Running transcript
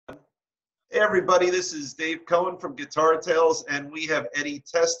everybody, this is Dave Cohen from Guitar Tales, and we have Eddie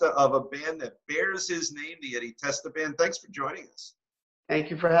Testa of a band that bears his name, the Eddie Testa Band. Thanks for joining us.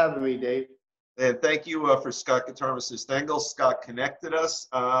 Thank you for having me, Dave. And thank you for Scott Guitarist Stengel. Scott connected us.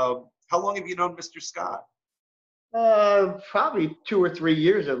 How long have you known Mr. Scott? Probably 2 or 3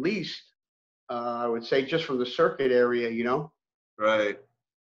 years at least. I would say just from the circuit area, you know. Right.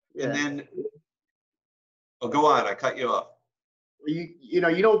 Yeah. And then, oh, go on. I cut you off. You know,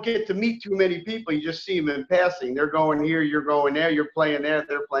 you don't get to meet too many people. You just see them in passing. They're going here, you're going there, you're playing there,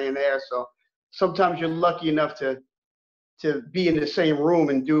 they're playing there. So sometimes you're lucky enough to be in the same room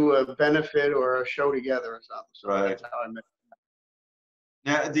and do a benefit or a show together or something. So Right. That's how I met.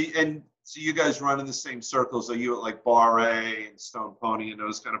 Now, and so you guys run in the same circles. Are you at like Bar A and Stone Pony and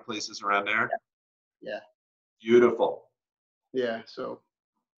those kind of places around there? Yeah. Beautiful. Yeah. So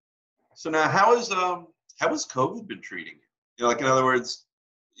now, how has COVID been treating you? You know, like in other words,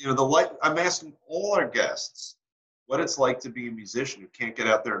 you know, I'm asking all our guests what it's like to be a musician who can't get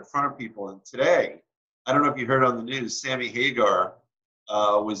out there in front of people. And today, I don't know if you heard on the news, Sammy Hagar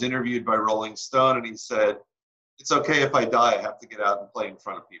was interviewed by Rolling Stone, and he said, "It's okay if I die. I have to get out and play in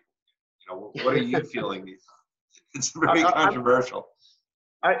front of people." You know, what are you feeling? It's very controversial.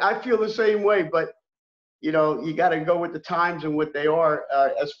 I feel the same way, but you know, you got to go with the times and what they are.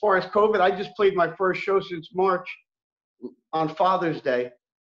 As far as COVID, I just played my first show since March on Father's Day.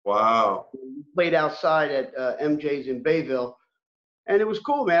 Wow. We played outside at MJ's in Bayville, and it was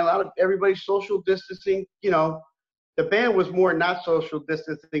cool, man. Everybody's social distancing. You know, the band was more not social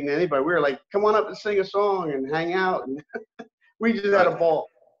distancing than anybody. We were like, come on up and sing a song and hang out, and we just had a ball.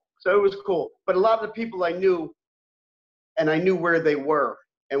 So it was cool. But a lot of the people I knew, and I knew where they were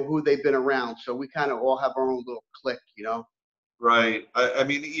and who they've been around. So we kind of all have our own little clique, you know. Right. I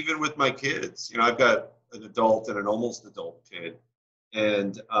mean, even with my kids, you know, I've got an adult and an almost adult kid.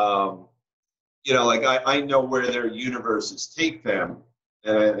 And, you know, like I know where their universes take them.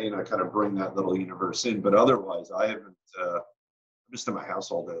 And, you know, I kind of bring that little universe in. But otherwise, I haven't, I'm just in my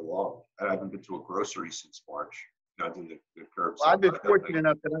house all day long. I haven't been to a grocery since March. You know, I do the curbside. Well, I've been fortunate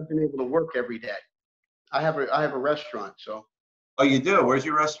enough that I've been able to work every day. I have a restaurant, so. Oh, you do? Where's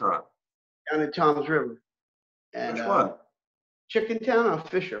your restaurant? Down in Toms River. And, Which one? Chicken Town on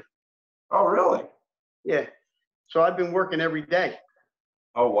Fisher. Oh, really? Yeah. So I've been working every day.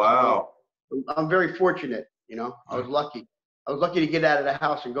 Oh, wow. I'm very fortunate, you know. I was lucky. I was lucky to get out of the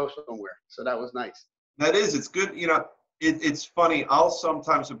house and go somewhere. So that was nice. That is, it's good. You know, it's funny.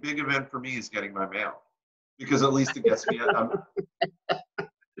 Sometimes a big event for me is getting my mail because at least it gets me.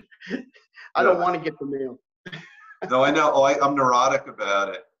 I don't want to get the mail. No, I know. Oh, I'm neurotic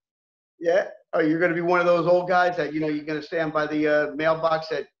about it. Yeah. Oh, you're going to be one of those old guys that, you know, you're going to stand by the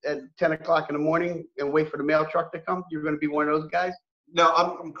mailbox at 10 o'clock in the morning and wait for the mail truck to come? You're going to be one of those guys? No,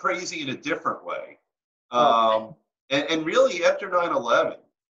 I'm crazy in a different way. And really after 9/11,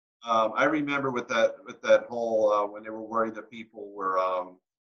 I remember with that whole, when they were worried that people were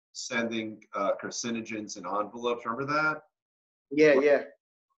sending carcinogens in envelopes. Remember that? Yeah.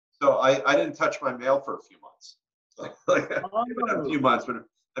 So I didn't touch my mail for a few months. A few months, but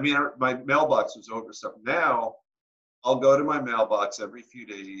I mean, my mailbox was over stuff. Now, I'll go to my mailbox every few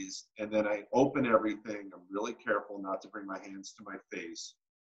days, and then I open everything. I'm really careful not to bring my hands to my face.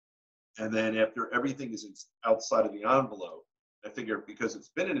 And then after everything is outside of the envelope, I figure because it's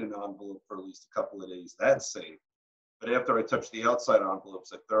been in an envelope for at least a couple of days, that's safe. But after I touch the outside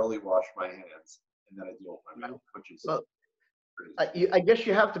envelopes, I thoroughly wash my hands, and then I deal with my mouth, which is crazy. I guess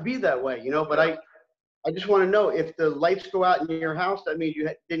you have to be that way, you know, but I just want to know, if the lights go out in your house, that means you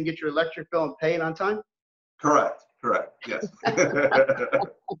didn't get your electric bill and pay it on time? Correct, yes. If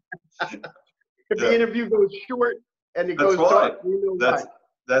the interview goes short and it goes dark, you know why.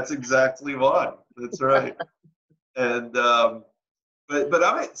 That's exactly why. That's right. And so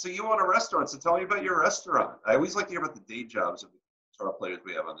you own a restaurant. So tell me about your restaurant. I always like to hear about the day jobs of the guitar players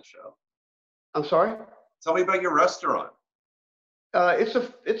we have on the show. I'm sorry? Tell me about your restaurant. It's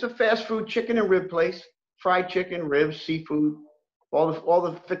a fast food chicken and rib place. Fried chicken, ribs, seafood, all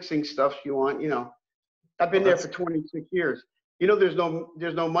the fixing stuff you want. You know, I've been there for 26 years. You know, there's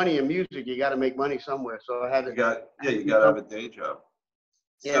no money in music. You got to make money somewhere. So I had to. You got to have a day job.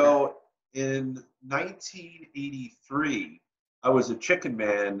 Yeah. So in 1983, I was a chicken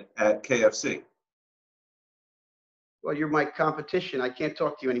man at KFC. Well, you're my competition. I can't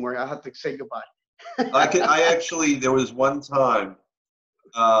talk to you anymore. I'll have to say goodbye. There was one time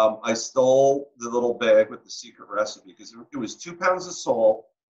I stole the little bag with the secret recipe because it was 2 pounds of salt,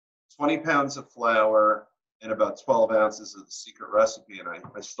 20 pounds of flour, and about 12 ounces of the secret recipe. And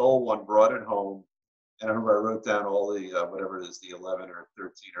I stole one, brought it home, And I remember I wrote down all the, whatever it is, the 11 or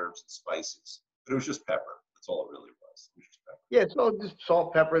 13 herbs and spices. But it was just pepper. That's all it really was. It was just pepper. Yeah, so just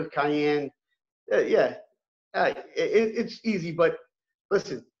salt, pepper, cayenne. Yeah, it's easy. But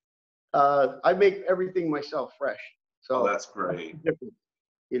listen, I make everything myself fresh. Oh, So that's great. the difference,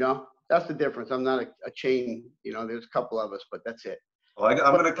 that's the difference. I'm not a chain. There's a couple of us, but that's it. Well,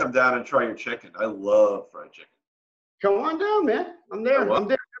 I'm going to come down and try your chicken. I love fried chicken. Come on down, man. I'm there. will. I'm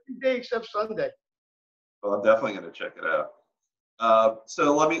there every day except Sunday. Well, I'm definitely going to check it out.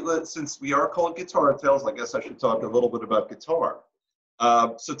 So since we are called Guitar Tales, I guess I should talk a little bit about guitar.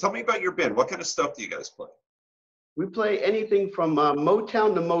 So tell me about your band. What kind of stuff do you guys play? We play anything from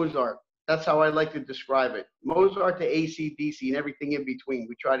Motown to Mozart. That's how I like to describe it. Mozart to AC/DC and everything in between.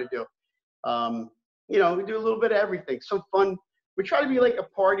 We try to do. We do a little bit of everything. Some fun. We try to be like a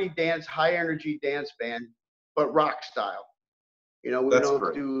party dance, high energy dance band, but rock style. We don't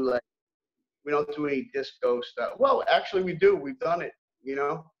do any disco stuff. Well, actually, we do. We've done it.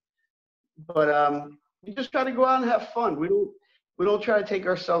 But we just try to go out and have fun. We don't try to take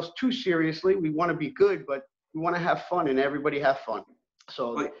ourselves too seriously. We want to be good, but we want to have fun and everybody have fun.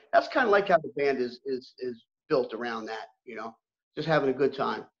 So that's kind of like how the band is built around that. Just having a good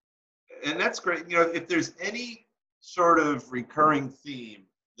time. And that's great. If there's any sort of recurring theme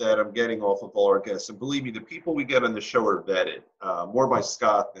that I'm getting off of all our guests, and believe me, the people we get on the show are vetted, more by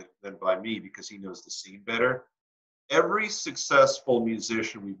Scott than by me because he knows the scene better. Every successful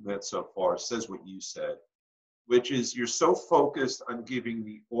musician we've met so far says what you said, which is you're so focused on giving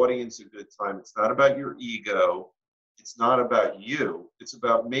the audience a good time. It's not about your ego. It's not about you. It's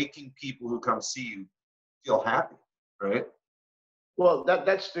about making people who come see you feel happy, right? Well,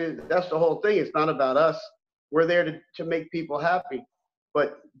 that's the whole thing. It's not about us. We're there to make people happy,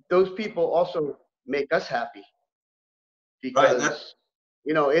 but those people also make us happy because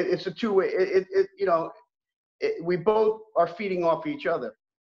it's a two-way. We both are feeding off each other.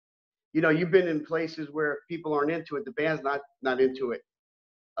 You've been in places where people aren't into it. The band's not into it.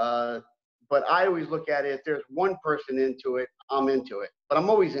 But I always look at it, if there's one person into it, I'm into it. But I'm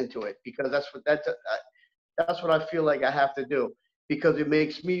always into it because that's what I feel like I have to do because it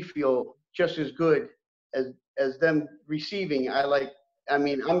makes me feel just as good as them receiving.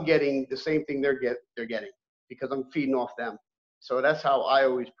 I'm getting the same thing they're getting because I'm feeding off them. So that's how I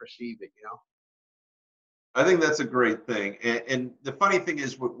always perceive it, I think that's a great thing. And the funny thing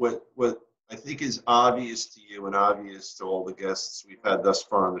is what I think is obvious to you and obvious to all the guests we've had thus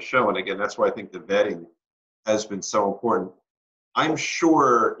far on the show. And again, that's why I think the vetting has been so important. I'm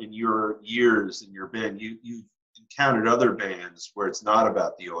sure in your years in your band, you've encountered other bands where it's not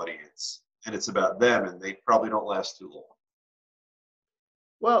about the audience and it's about them and they probably don't last too long.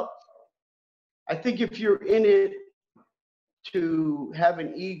 Well, I think if you're in it to have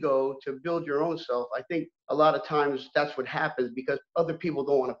an ego, to build your own self, I think a lot of times that's what happens because other people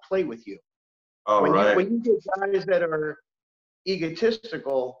don't want to play with you. Oh, right. When you get guys that are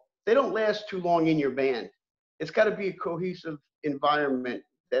egotistical, they don't last too long in your band. It's got to be a cohesive environment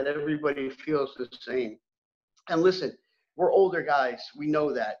that everybody feels the same. And listen, we're older guys. We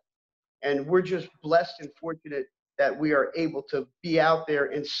know that. And we're just blessed and fortunate that we are able to be out there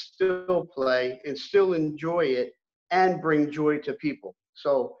and still play and still enjoy it and bring joy to people.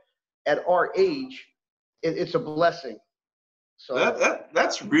 So at our age, it's a blessing. So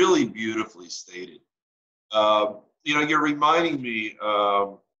that's really beautifully stated. You're reminding me,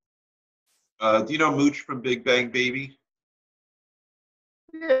 do you know Mooch from Big Bang Baby?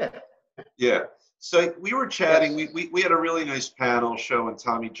 Yeah. Yeah. So we were chatting. Yes. We had a really nice panel show and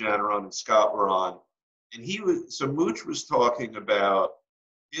Tommy Janaron and Scott were on. And Mooch was talking about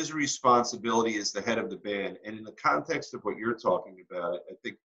his responsibility as the head of the band. And in the context of what you're talking about, I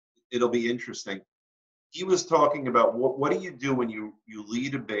think it'll be interesting. He was talking about what do you do when you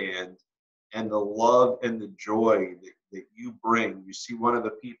lead a band and the love and the joy that you bring. You see one of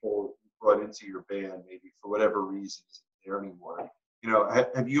the people you brought into your band, maybe for whatever reason, isn't there anymore.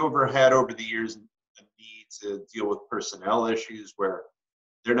 Have you ever had over the years a need to deal with personnel issues where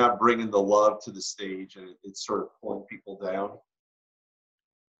they're not bringing the love to the stage and it's sort of pulling people down?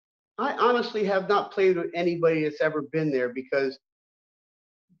 I honestly have not played with anybody that's ever been there because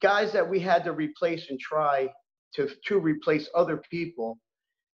guys that we had to replace and try to replace other people,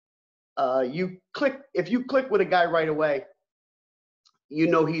 if you click with a guy right away,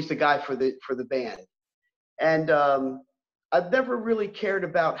 he's the guy for the band. And I've never really cared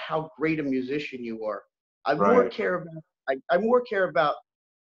about how great a musician you are. I more care about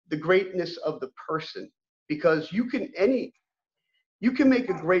the greatness of the person because you can make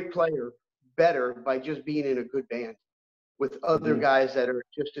a great player better by just being in a good band with other guys that are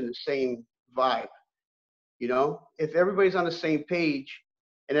just in the same vibe. You know, if everybody's on the same page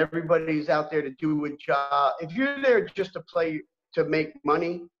and everybody's out there to do a job, if you're there just to play to make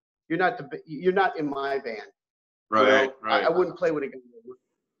money, you're not in my band. Right, You know, right. I wouldn't play with a guy.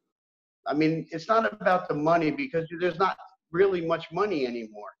 I mean, it's not about the money because there's not really much money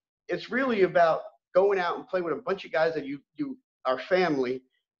anymore. It's really about going out and playing with a bunch of guys that you are family,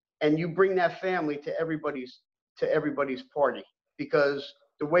 and you bring that family to everybody's party, because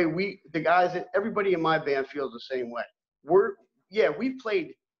the way the guys, everybody in my band feels the same way. We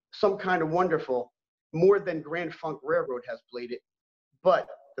played Some Kind of Wonderful more than Grand Funk Railroad has played it, but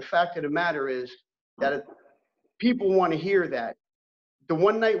the fact of the matter is that people want to hear that. The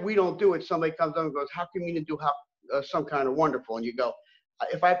one night we don't do it, somebody comes up and goes, "How come you didn't do Some Kind of Wonderful?" And you go,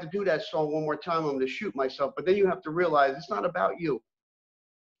 "If I have to do that song one more time, I'm going to shoot myself." But then you have to realize it's not about you.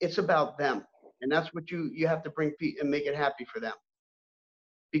 It's about them. And that's what you have to bring and make it happy for them.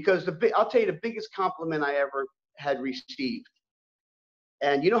 Because I'll tell you the biggest compliment I ever had received.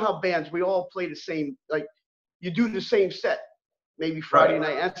 And you know how bands, we all play the same, like you do the same set, maybe Friday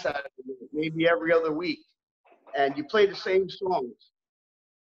night and Saturday, maybe every other week. And you play the same songs.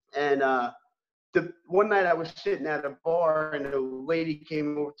 And the one night I was sitting at a bar and a lady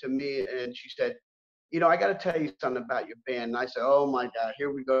came over to me and she said, "You know, I got to tell you something about your band." And I said, "Oh my God,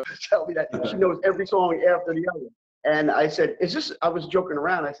 here we go." Tell me that. She knows every song after the other. And I said, I was joking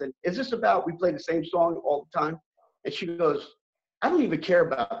around. I said, "Is this about we play the same song all the time?" And she goes, "I don't even care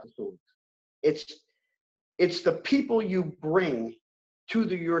about the songs. It's the people you bring to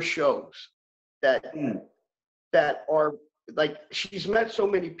your shows that are like," she's met so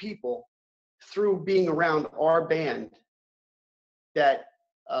many people through being around our band that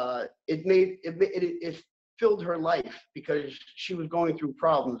it filled her life, because she was going through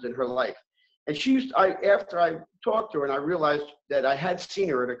problems in her life. And after I talked to her and I realized that I had seen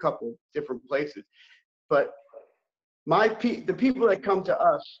her at a couple different places, but the people that come to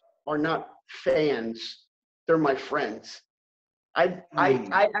us are not fans, they're my friends. I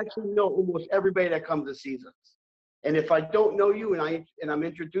actually know almost everybody that comes and sees us. And if I don't know you and I'm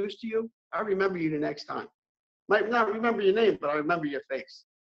introduced to you, I remember you the next time. Might not remember your name, but I remember your face.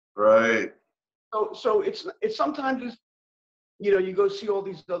 Right. So it's sometimes you go see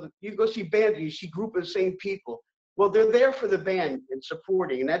you go see bands and you see group of the same people. Well, they're there for the band and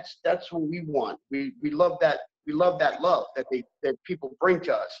supporting, and that's what we want. We love that. We love that love that people bring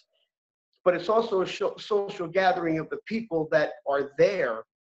to us. But it's also a social gathering of the people that are there,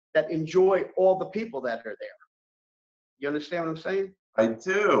 that enjoy all the people that are there. You understand what I'm saying? I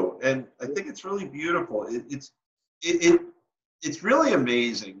do, and I think it's really beautiful. It's really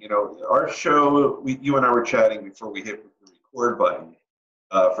amazing. You know, our show. You and I were chatting before we hit the record button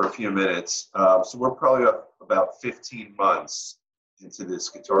for a few minutes. So we're probably about 15 months into this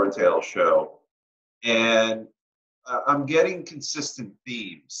Guitar Tales show, and I'm getting consistent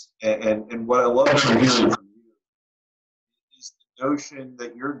themes. And what I love from hearing from you is the notion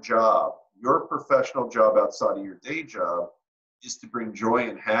that your professional job outside of your day job, is to bring joy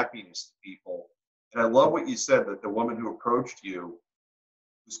and happiness to people. And I love what you said, that the woman who approached you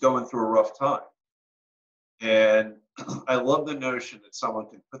was going through a rough time. And I love the notion that someone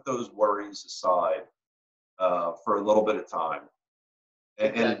can put those worries aside for a little bit of time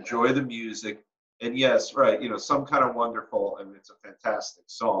and enjoy the music. And yes, right, Some Kind of Wonderful, and it's a fantastic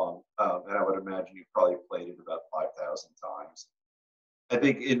song. And I would imagine you probably played it about 5,000 times. I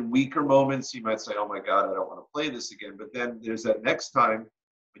think in weaker moments, you might say, "Oh my God, I don't want to play this again." But then there's that next time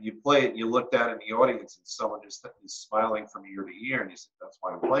when you play it and you look down in the audience and someone just is smiling from ear to ear, and you say, "That's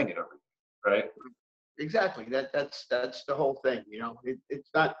why I'm playing it every day," right? Exactly. That's the whole thing.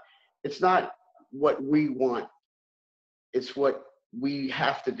 It's not what we want. It's what we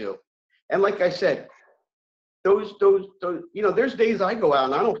have to do. And like I said, those there's days I go out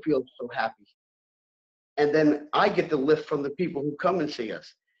and I don't feel so happy. And then I get the lift from the people who come and see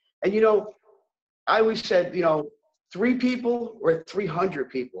us. And I always said, 3 people or 300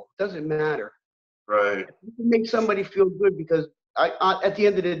 people, doesn't matter. Right. If you can make somebody feel good, because at the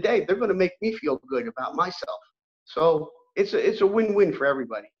end of the day, they're going to make me feel good about myself. So it's a win-win for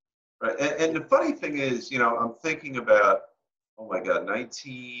everybody. Right. And the funny thing is, I'm thinking about, oh my God,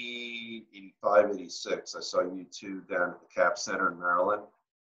 1985, 86, I saw U2 down at the Cap Center in Maryland.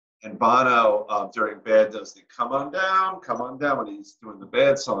 And Bono, during Bad, does the come on down, when he's doing the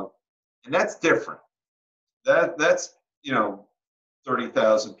Bad song. And that's different. That's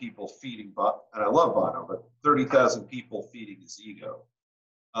 30,000 people feeding Bono, and I love Bono, but 30,000 people feeding his ego.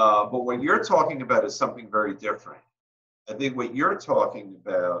 But what you're talking about is something very different. I think what you're talking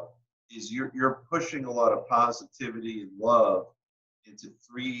about is you're pushing a lot of positivity and love into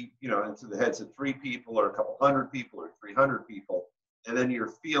three, into the heads of 3 people or a couple hundred people or 300 people, and then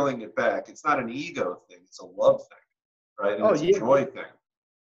you're feeling it back. It's not an ego thing; it's a love thing, right? And Oh it's a yeah, joy thing.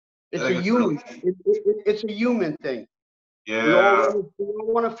 it's I a think it's human. really, It's a human thing. yeah, We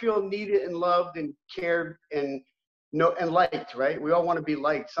all want to feel needed and loved and cared and and liked, right? We all want to be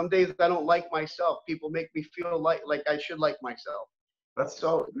liked. Some days I don't like myself. People make me feel like I should like myself. that's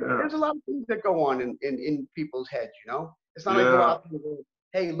So yeah, there's a lot of things that go on in people's heads, It's not like go yeah, out and go,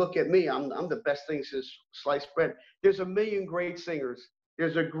 hey, look at me. I'm the best thing since sliced bread. There's a million great singers.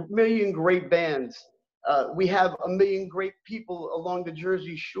 There's a million great bands. We have a million great people along the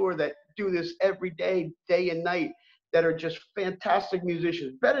Jersey Shore that do this every day and night, that are just fantastic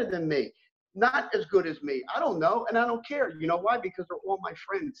musicians, better than me, not as good as me. I don't know, and I don't care. You know why? Because they're all my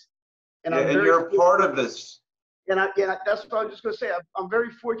friends, and yeah. I'm And very you're a part of this. that's what I was just going to say. I'm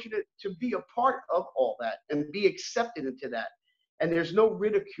very fortunate to be a part of all that and be accepted into that. And there's no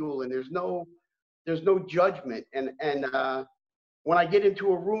ridicule and there's no judgment. And when I get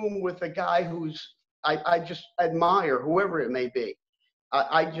into a room with a guy who's I just admire, whoever it may be,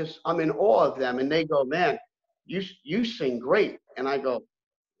 I'm in awe of them, and they go, man, you sing great, and I go,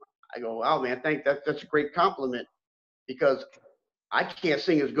 wow, man, that's a great compliment, because I can't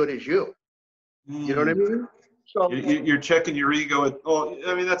sing as good as you. You know what I mean? So You're checking your ego at, oh,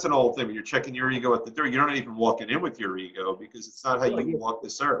 I mean, that's an old thing, but you're checking your ego at the door. You're not even walking in with your ego, because it's not how you walk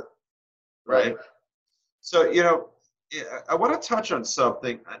this earth, right? So, I want to touch on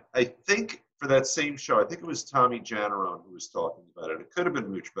something. I think for that same show, I think it was Tommy Janarone who was talking about it. It could have been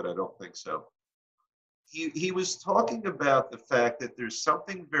Mooch, but I don't think so. He was talking about the fact that there's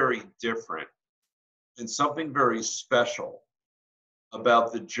something very different and something very special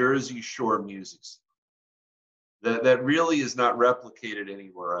about the Jersey Shore music scene that really is not replicated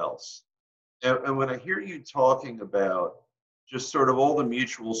anywhere else. And when I hear you talking about just sort of all the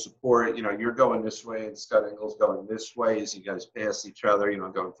mutual support, you're going this way and Scott Engel's going this way as you guys pass each other,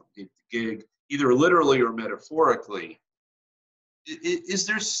 going from gig to gig, either literally or metaphorically. Is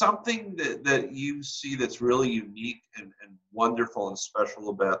there something that you see that's really unique and wonderful and special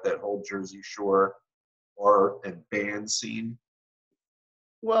about that whole Jersey Shore and band scene?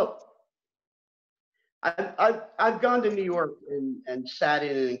 Well, I've gone to New York and sat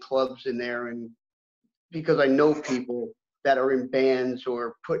in clubs in there, and because I know people that are in bands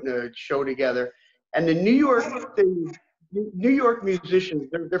or putting a show together, and the New York musicians,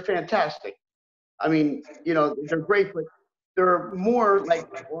 they're fantastic. I mean, they're great, but they're more like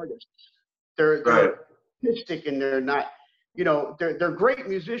artists. They're Right. artistic, and they're not, they're great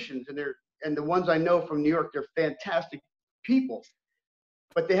musicians, and the ones I know from New York, they're fantastic people,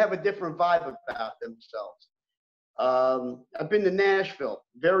 but they have a different vibe about themselves. I've been to Nashville,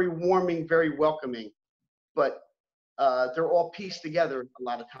 very warming, very welcoming, but they're all pieced together a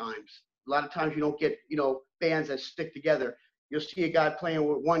lot of times. A lot of times you don't get, bands that stick together. You'll see a guy playing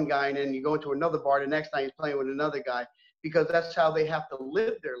with one guy, and then you go into another bar, the next night he's playing with another guy, because that's how they have to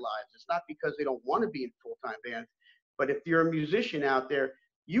live their lives. It's not because they don't want to be in full-time bands, but if you're a musician out there,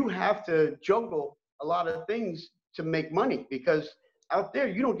 you have to juggle a lot of things to make money, because out there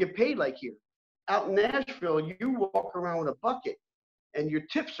you don't get paid like here. Out in Nashville, you walk around with a bucket, and your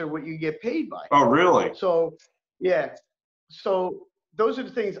tips are what you get paid by. Oh, really? So, yeah. So those are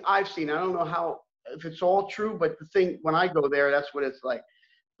the things I've seen. I don't know if it's all true, but the thing, when I go there, that's what it's like.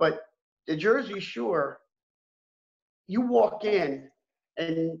 But the Jersey Shore, you walk in,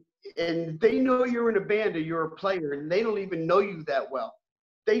 and they know you're in a band or you're a player, and they don't even know you that well.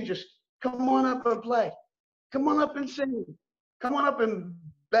 They just, come on up and play. Come on up and sing. Come on up and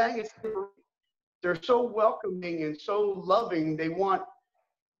bang it. They're so welcoming and so loving. They want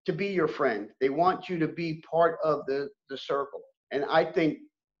to be your friend. They want you to be part of the circle. And I think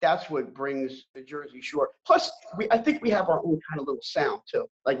that's what brings the Jersey Shore. Plus, I think we have our own kind of little sound too.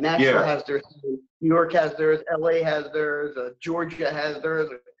 Like Nashville has theirs, New York has theirs, LA has theirs, Georgia has theirs.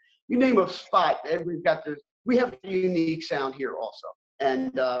 You name a spot, everybody's got theirs. We have a unique sound here also.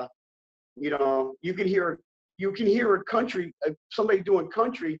 And you can hear a country, somebody doing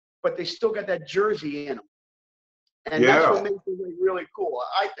country, but they still got that Jersey in them. And that's what makes it really cool,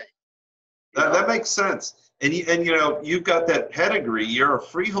 I think. That makes sense. And you've got that pedigree. You're a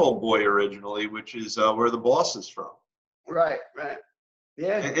Freehold boy originally, which is where the Boss is from. Right.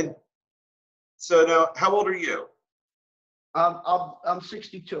 Yeah. And so now, how old are you? I'm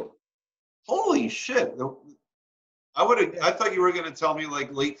 62. Holy shit! I thought you were going to tell me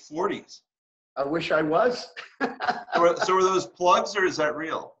like late 40s. I wish I was. So are those plugs, or is that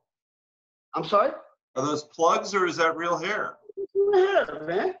real? I'm sorry? Are those plugs, or is that real hair? Hair,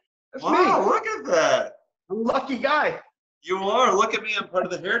 man. That's wow, me. look at that. I'm a lucky guy. You are. Look at me. I'm part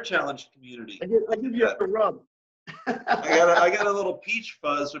of the hair challenge community. I give you a rub. I got a little peach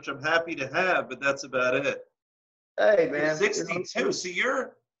fuzz, which I'm happy to have, but that's about it. Hey, man. 62. See,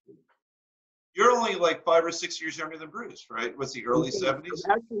 you're only like 5 or 6 years younger than Bruce, right? Was he early 70s?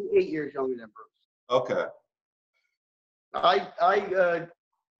 I'm actually 8 years younger than Bruce. Okay.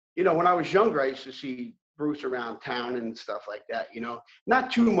 When I was younger, I used to see Bruce around town and stuff like that,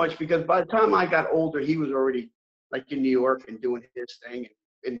 not too much, because by the time I got older, he was already like in New York and doing his thing,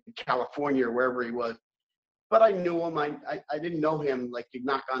 in California or wherever he was. But I knew him. I didn't know him like to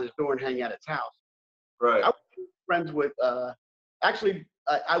knock on his door and hang out at his house. Right. I was friends with,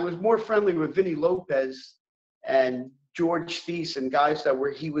 I was more friendly with Vinny Lopez and George Thies and guys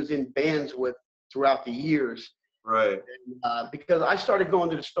he was in bands with throughout the years. Right. And, because I started going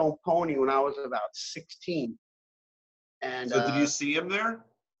to the Stone Pony when I was about 16. And so did you see him there?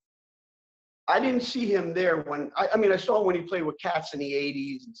 I didn't see him there I saw him when he played with Cats in the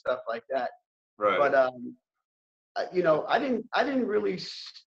 80s and stuff like that. Right. But I didn't really,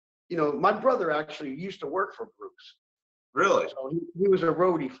 my brother actually used to work for Bruce. Really? So he was a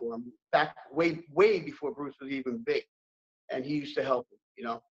roadie for him back way before Bruce was even big, and he used to help him,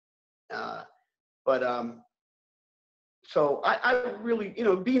 So I really,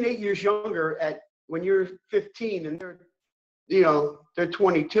 being 8 years younger when you're 15 and they're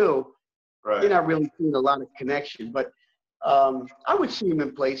 22, right. You're not really seeing a lot of connection. But I would see him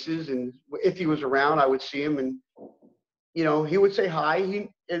in places, and if he was around, I would see him, and he would say hi.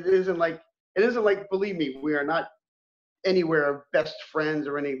 It isn't like, believe me, we are not anywhere best friends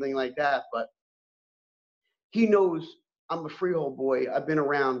or anything like that, but he knows I'm a Freehold boy. I've been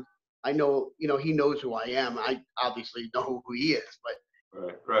around. I know, he knows who I am. I obviously know who he is, but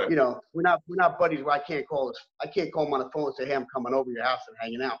right. We're not buddies where I can't call him on the phone and say, hey, I'm coming over your house and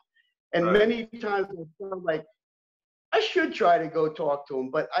hanging out. And right. many times I feel like I should try to go talk to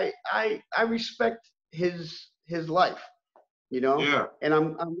him, but I respect his life, Yeah. And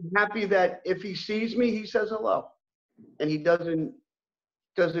I'm happy that if he sees me, he says hello, and he doesn't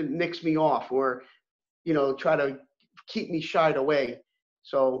nix me off or try to keep me shied away.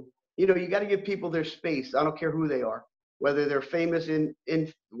 So you got to give people their space. I don't care who they are, whether they're famous in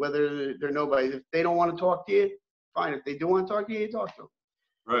whether they're nobody. If they don't want to talk to you, fine. If they do want to talk to you, you talk to them.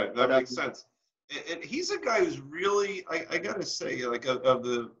 Right, that makes sense. And he's a guy who's really, I gotta say, like of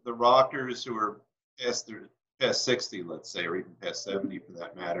the rockers who are past 60, let's say, or even past 70 for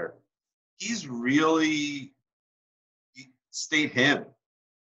that matter, he's really stayed him.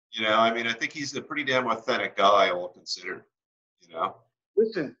 I think he's a pretty damn authentic guy, all considered.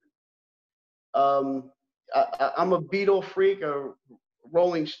 Listen, I'm a Beatle freak, a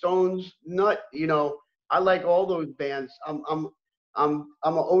Rolling Stones nut. I like all those bands. I'm an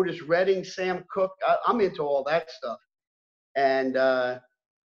Otis Redding, Sam Cooke. I'm into all that stuff. And as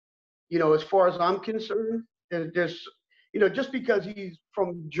far as I'm concerned, there's just because he's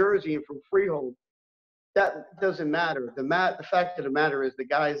from Jersey and from Freehold, that doesn't matter. The fact of the matter is the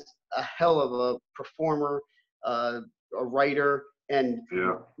guy's a hell of a performer, a writer, and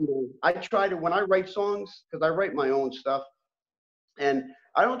I try to, when I write songs, because I write my own stuff, and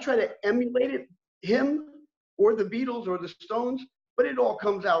I don't try to emulate him or the Beatles or the Stones, but it all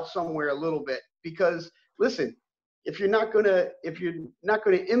comes out somewhere a little bit. Because listen, if you're not gonna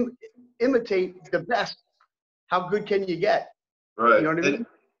imitate the best, how good can you get? Right. You know what I mean?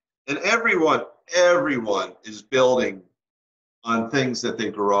 And everyone is building on things that they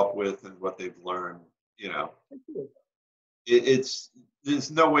grew up with and what they've learned.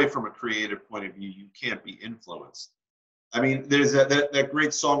 There's no way from a creative point of view you can't be influenced. There's that great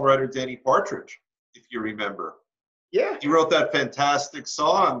songwriter Danny Partridge, if you remember. Yeah. He wrote that fantastic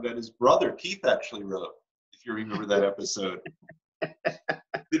song that his brother Keith actually wrote, if you remember that episode.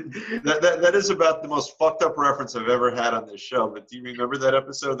 that is about the most fucked up reference I've ever had on this show, but do you remember that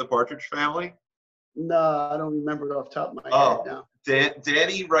episode of the Partridge Family? No, I don't remember it off the top of my head now.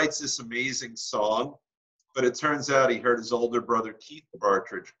 Danny writes this amazing song, but it turns out he heard his older brother Keith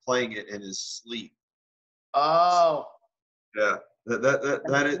Partridge playing it in his sleep. Oh. Yeah.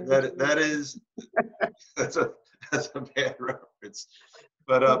 That is that's a bad reference.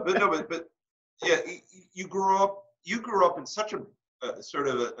 But yeah, you grew up in such a sort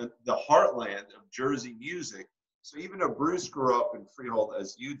of the heartland of Jersey music. So even though Bruce grew up in Freehold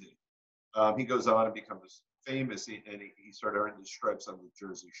as you did, he goes on and becomes famous, and he started earning his stripes on the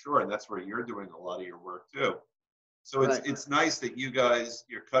Jersey Shore, and that's where you're doing a lot of your work too. So it's nice that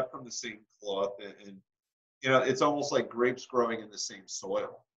you're cut from the same cloth, and it's almost like grapes growing in the same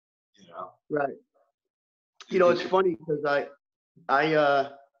soil. Right. It's funny because I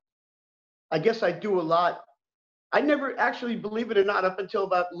guess I do a lot I never actually, believe it or not, up until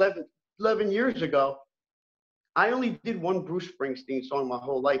about 11 years ago, I only did one Bruce Springsteen song my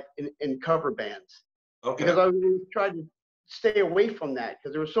whole life in cover bands because Okay. I really tried to stay away from that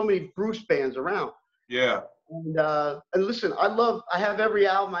because there were so many Bruce bands around. Yeah. And listen, I have every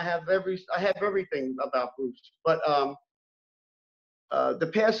album, I have everything about Bruce. But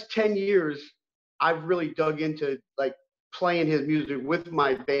the past 10 years, I've really dug into like playing his music with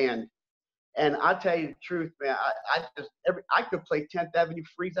my band. And I tell you the truth, man, I could play 10th Avenue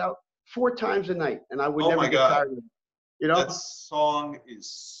Freeze Out 4 times a night, and I would Oh never my get God. tired of it. You know? That song is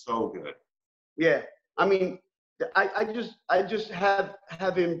so good. Yeah. I mean, I just have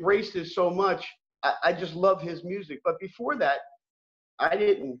embraced it so much. I just love his music. But before that, I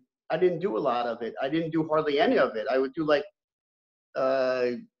didn't do a lot of it. I didn't do hardly any of it. I would do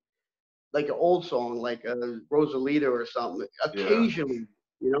uh like an old song, like Rosalita or something. Yeah. Occasionally,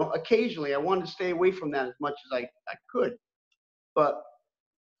 occasionally I wanted to stay away from that as much as I could. But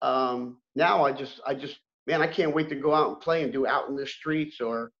now I just man, I can't wait to go out and play and do Out in the Streets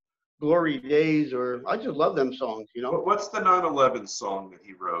or Glory Days, or I just love them songs. What's the 9/11 song that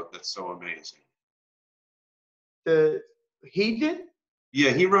he wrote that's so amazing? He did Yeah,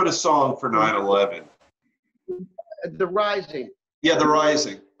 he wrote a song for 9/11. The Rising. Yeah, The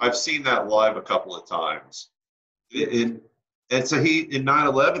Rising. I've seen that live a couple of times. And so he in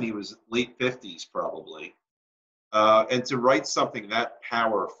 9/11 he was late 50s probably. And to write something that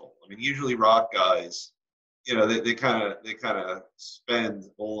powerful. I mean, usually rock guys, they kind of spend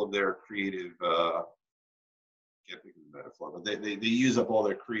all of their creative can't think of the metaphor, but they use up all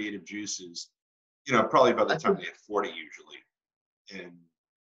their creative juices, probably by the I time think they hit 40 usually. And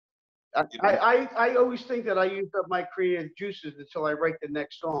I always think that I used up my creative juices until I write the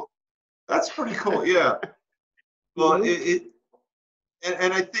next song. that's pretty cool. Yeah. Well,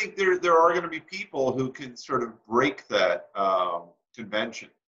 and I think there are going to be people who can sort of break that convention.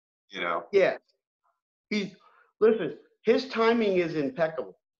 Yeah. Listen, his timing is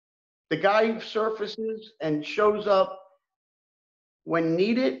impeccable. The guy surfaces and shows up when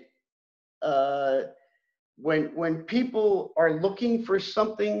needed. Uh, when people are looking for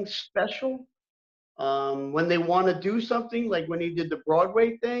something special, when they want to do something, like when he did the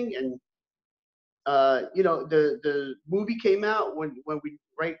Broadway thing, and the movie came out when we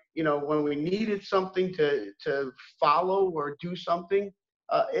when we needed something to follow or do something.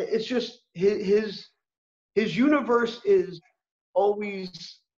 It's just his universe is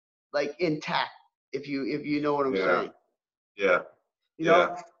always like intact. If you know what I'm Yeah. saying. Yeah. You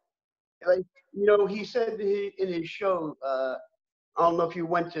Yeah. know, like he said in his show. I don't know if you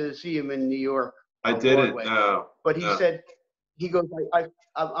went to see him in New York I on didn't. Broadway, No. but he No. said he goes,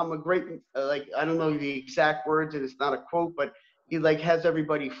 I'm a great like I don't know the exact words and it's not a quote, but he like has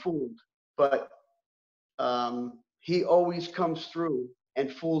everybody fooled, but he always comes through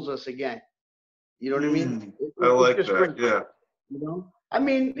and fools us again. You know what I mean? I It's like just that. great. Yeah. I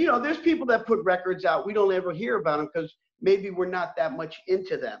mean, there's people that put records out. We don't ever hear about them because maybe we're not that much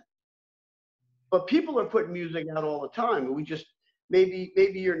into them. But people are putting music out all the time. And we just maybe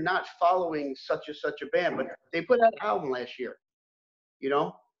you're not following such a band, but they put out an album last year.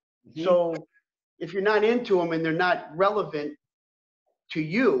 Mm-hmm. So if you're not into them and they're not relevant to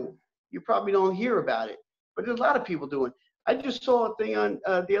you, you probably don't hear about it. But there's a lot of people doing. I just saw a thing on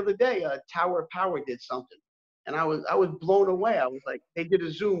the other day. Tower of Power did something, and I was blown away. I was like, they did a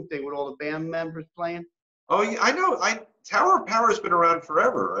Zoom thing with all the band members playing. Oh, yeah, I know. Tower of Power's been around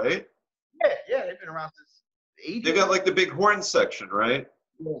forever, right? Yeah, they've been around since the 80s. They got like the big horn section, right?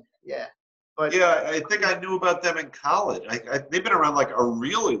 Yeah. But yeah, I think I knew about them in college. They've been around like a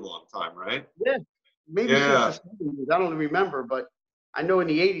really long time, right? Yeah, maybe since the 70s. I don't remember, but I know in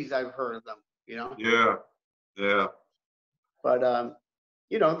the 80s I've heard of them. Yeah. But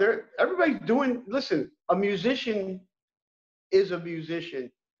everybody's doing. Listen, a musician is a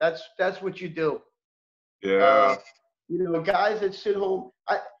musician. That's what you do. Yeah. Guys that sit home.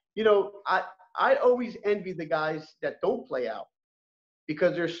 I always envy the guys that don't play out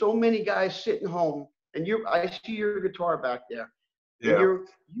because there's so many guys sitting home, and I see your guitar back there. Yeah. And you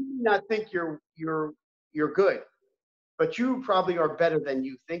may not think you're good, but you probably are better than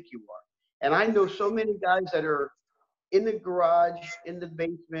you think you are. And I know so many guys that are in the garage, in the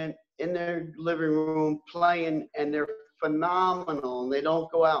basement, in their living room playing, and they're phenomenal, and they don't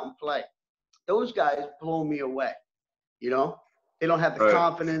go out and play. Those guys blow me away. They don't have the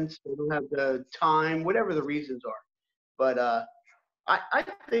confidence, they don't have the time, whatever the reasons are. But I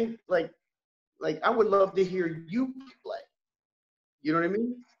think like I would love to hear you play. You know what I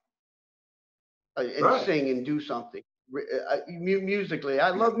mean? And sing and do something. musically. I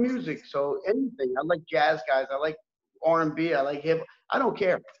love music, so anything. I like jazz guys. I like R&B. I like hip. I don't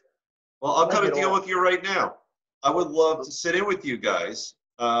care. Well, I'll cut a deal with you right now. I would love to sit in with you guys.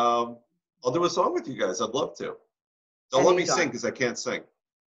 I'll do a song with you guys. I'd love to. Don't let me sing because I can't sing.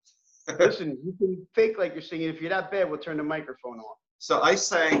 Listen, you can fake like you're singing. If you're that bad, we'll turn the microphone on. So I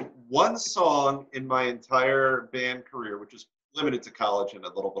sang one song in my entire band career, which is limited to college and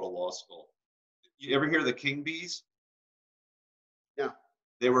a little bit of law school. You ever hear the King Bees? Yeah.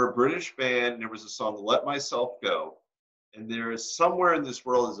 They were a British band, and there was a song, Let Myself Go. And there is somewhere in this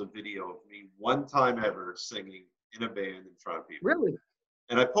world is a video of me one time ever singing in a band in front of people. Really?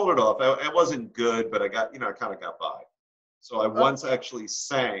 And I pulled it off. I wasn't good, but I got, I kind of got by. So I once actually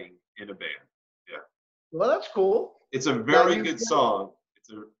sang in a band. Yeah. Well, that's cool. It's a very good song.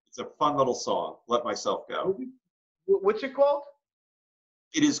 It's a fun little song, Let Myself Go. What's it called?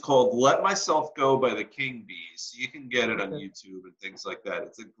 It is called Let Myself Go by the King Bees. You can get it on YouTube and things like that.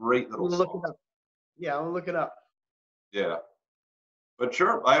 It's a great little song. Look it up. Yeah, I'll look it up. Yeah. But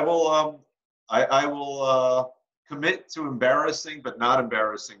sure, I will commit to embarrassing but not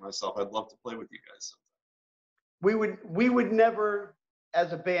embarrassing myself. I'd love to play with you guys sometime. We would never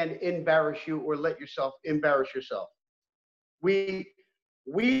as a band embarrass you or let yourself embarrass yourself. We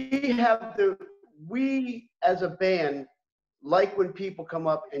as a band like when people come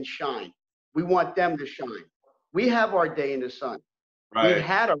up and shine. We want them to shine. We have our day in the sun. Right. We've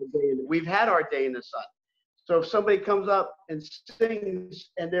had our day in the sun. So if somebody comes up and sings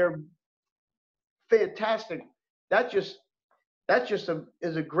and they're fantastic, that's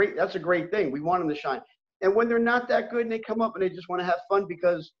a great thing. We want them to shine. And when they're not that good and they come up and they just want to have fun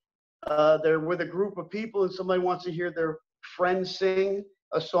because they're with a group of people and somebody wants to hear their friends sing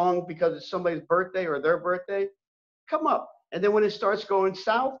a song because it's somebody's birthday or their birthday, come up. And then when it starts going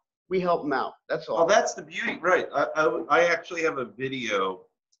south, we help them out. That's all. Well, that's the beauty, right? I actually have a video.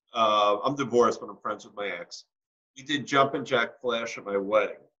 I'm divorced, but I'm friends with my ex. We did Jumpin' Jack Flash at my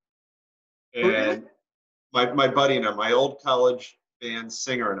wedding. And my buddy and I, my old college band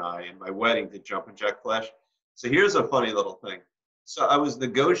singer and I, in my wedding did Jumpin' Jack Flash. So here's a funny little thing. So I was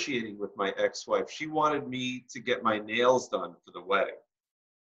negotiating with my ex-wife. She wanted me to get my nails done for the wedding.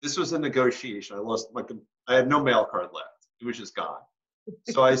 This was a negotiation. I had no mail card left. It was just gone.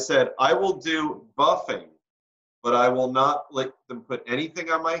 So I said, I will do buffing, but I will not let them put anything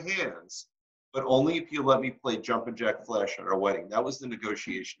on my hands, but only if you let me play Jumpin' Jack Flash at our wedding. That was the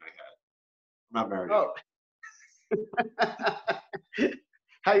negotiation I had. I'm not married. Oh.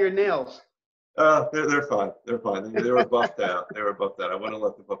 How are your nails? They're fine. They're fine. They were buffed out. They were buffed out. I want to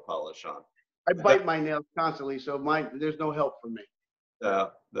let the foot polish on. I bite my nails constantly, so there's no help for me.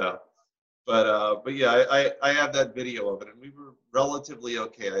 No. But yeah, I have that video of it, and we were relatively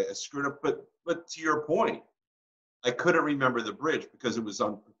okay. I screwed up, but to your point, I couldn't remember the bridge because it was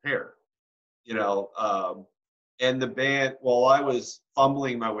unprepared, and the band, while I was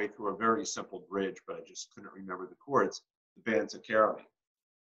fumbling my way through a very simple bridge, but I just couldn't remember the chords, the band took care of me.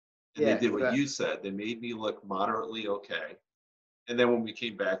 And they did what you said. They made me look moderately okay. And then when we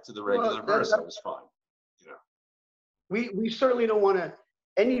came back to the regular verse, I was fine. We certainly don't want to,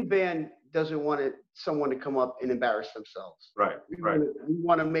 any band doesn't want someone to come up and embarrass themselves. Right. We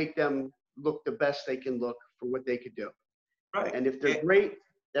want to make them look the best they can look for what they could do. Right. And if they're great,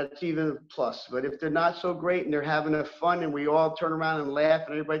 that's even a plus. But if they're not so great and they're having a fun and we all turn around and laugh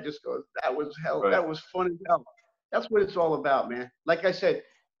and everybody just goes, that was hell. Right. That was fun as hell. That's what it's all about, man. Like I said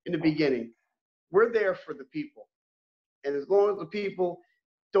in the beginning, we're there for the people. And as long as the people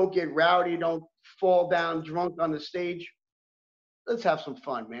don't get rowdy, don't fall down drunk on the stage, let's have some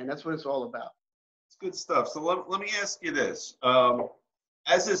fun, man. That's what it's all about. It's good stuff. So let me ask you this.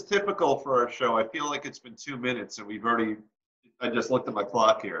 As is typical for our show, I feel like it's been 2 minutes and I just looked at my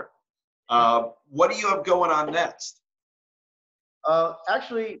clock here. What do you have going on next?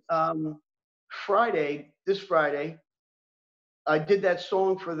 Actually, this Friday, I did that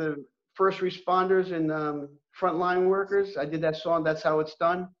song for the first responders and frontline workers. I did that song, That's How It's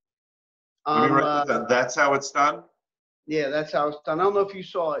Done. That's How It's Done? Yeah, That's How It's Done. I don't know if you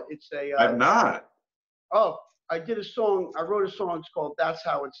saw it. It's a. I've not. Oh, I did a song. I wrote a song. It's called That's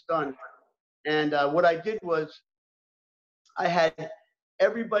How It's Done. And what I did was I had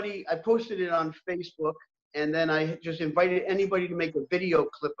everybody, I posted it on Facebook, and then I just invited anybody to make a video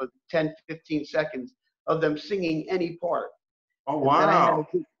clip of 10, 15 seconds of them singing any part. Oh, wow.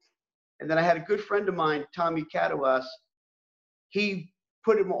 And then I had a good friend of mine, Tommy Katawas. He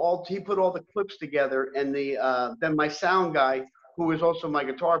put all the clips together, and then my sound guy, who is also my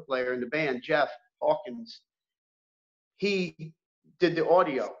guitar player in the band, Jeff Hawkins, he did the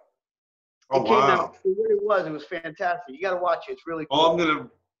audio. Oh, It came wow. out for what it was fantastic. You got to watch it. It's really Well, cool. I'm going to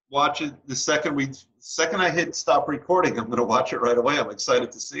watch it the second I hit stop recording. I'm going to watch it right away. I'm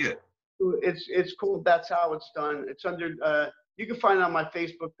excited to see it. It's cool. That's how it's done. It's under. You can find it on my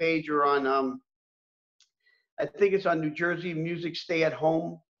Facebook page or on. I think it's on New Jersey Music Stay at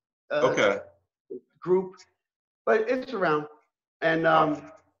Home Okay. group, but it's around. And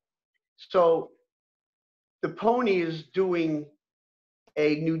so the Pony is doing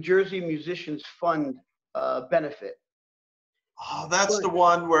a New Jersey Musicians Fund benefit. Oh, that's the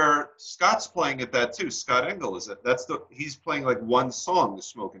one where Scott's playing at that too. Scott Engel is it? He's playing like one song, the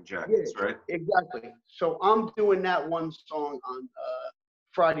Smoking Jackets, right? Exactly. So I'm doing that one song on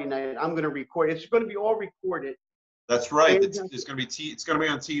Friday night. I'm going to record. It's going to be all recorded. That's right. It's going to be it's going to be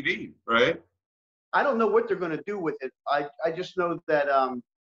on TV, right? I don't know what they're going to do with it. I just know that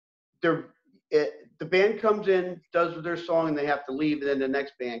the band comes in, does their song, and they have to leave, and then the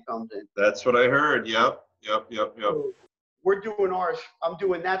next band comes in. That's what I heard. Yep. So we're doing ours. I'm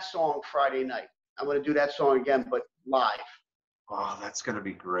doing that song Friday night. I'm going to do that song again, but live. Oh, that's going to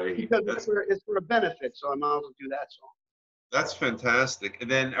be great. Because it's for a benefit, so I might as well do that song. That's fantastic. And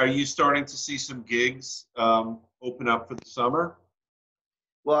then are you starting to see some gigs open up for the summer?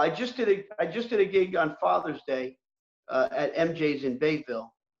 Well, I just did a gig on Father's Day at MJ's in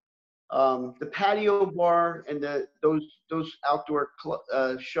Bayville. The patio bar and those outdoor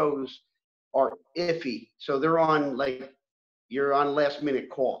shows are iffy, so they're on you're on last minute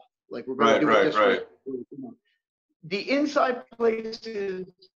call. Like we're going to do it this way. The inside places,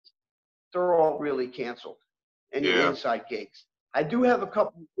 they're all really canceled. Any inside gigs. I do have a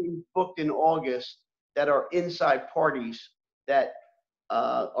couple of things booked in August that are inside parties that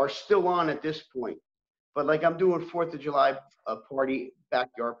are still on at this point. But like I'm doing 4th of July party,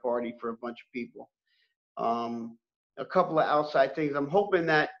 backyard party for a bunch of people. A couple of outside things. I'm hoping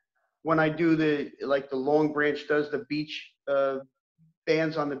that when I do the Long Branch does the beach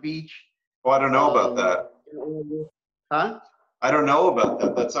bands on the beach. Oh, I don't know about that. Huh? I don't know about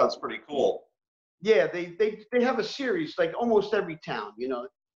that. That sounds pretty cool. Yeah, they have a series like almost every town. You know,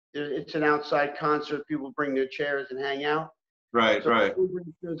 it's an outside concert. People bring their chairs and hang out. Right, right.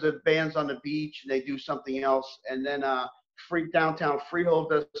 There's the bands on the beach, and they do something else. And then downtown Freehold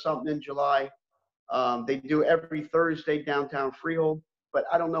does something in July. They do every Thursday downtown Freehold, but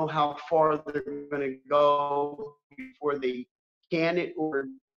I don't know how far they're going to go before they can it or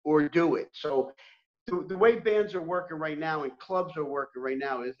do it. So the way bands are working right now and clubs are working right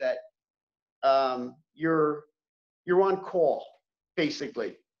now is that you're on call,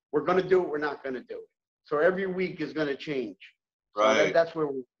 basically. We're going to do it. We're not going to do it. So every week is going to change. Right. So that's where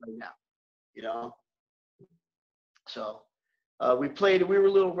we're right now, you know. So we were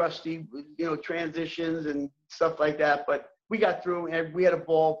a little rusty, you know, transitions and stuff like that, but we got through and we had a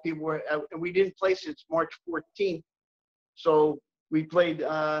ball. And we didn't play since March 14th. So we played,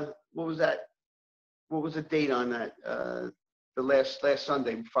 what was that? What was the date on that? The last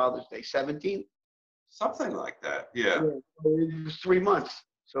Sunday, Father's Day, 17th? Something like that, yeah. It was 3 months.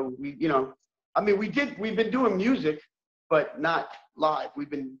 So we've been doing music, but not live. We've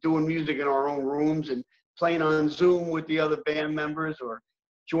been doing music in our own rooms and playing on Zoom with the other band members or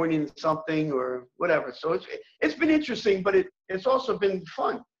joining something or whatever. So it's been interesting, but it's also been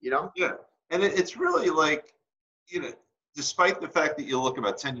fun, you know? Yeah, and it's really like, you know, despite the fact that you look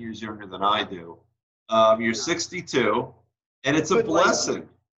about 10 years younger than I do, you're 62, and it's a blessing.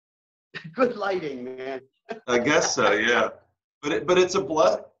 Good lighting, man. I guess so, yeah. But it's a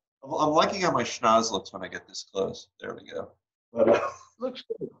blessing. I'm liking how my schnoz looks when I get this close. There we go. But, looks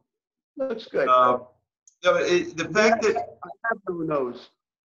good. Looks good. No, the fact that I have no nose.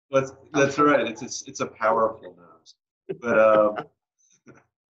 That's right. It's a powerful nose.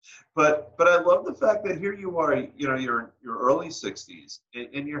 But I love the fact that here you are. You know, you're in your early 60s,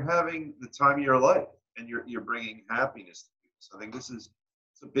 and you're having the time of your life, and you're bringing happiness to people. So I think it's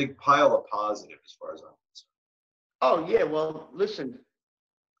a big pile of positive as far as I'm concerned. Oh yeah. Well, listen.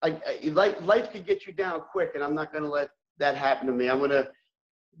 Life could get you down quick, and I'm not going to let that happen to me. I'm going to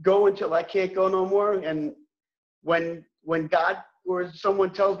go until I can't go no more. And when God or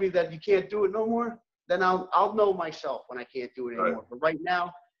someone tells me that you can't do it no more, then I'll know myself when I can't do it anymore. Right. But right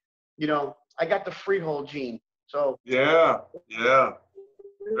now, you know, I got the freehold gene. So yeah,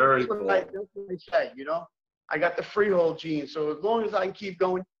 very cool. That's what I say. You know, I got the freehold gene. So as long as I can keep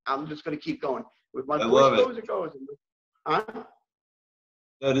going, I'm just going to keep going. With my voice goes, it goes. Huh?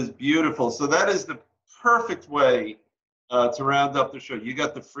 That is beautiful. So that is the perfect way to round up the show. You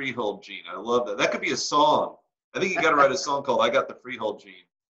got the freehold gene. I love that. That could be a song. I think you got to write a song called "I Got the Freehold Gene."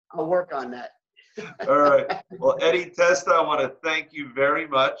 I'll work on that. All right. Well, Eddie Testa, I want to thank you very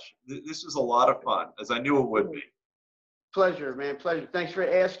much. This was a lot of fun, as I knew it would be. Pleasure, man. Pleasure. Thanks for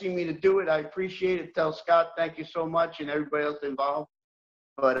asking me to do it. I appreciate it. Tell Scott thank you so much and everybody else involved.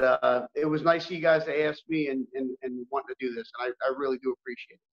 But it was nice of you guys to ask me and want to do this. And I really do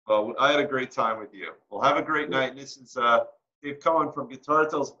appreciate it. Well, I had a great time with you. Well, have a great night. This is Dave Cohen from Guitar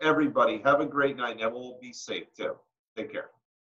Tales. Everybody, have a great night, and we'll be safe too. Take care.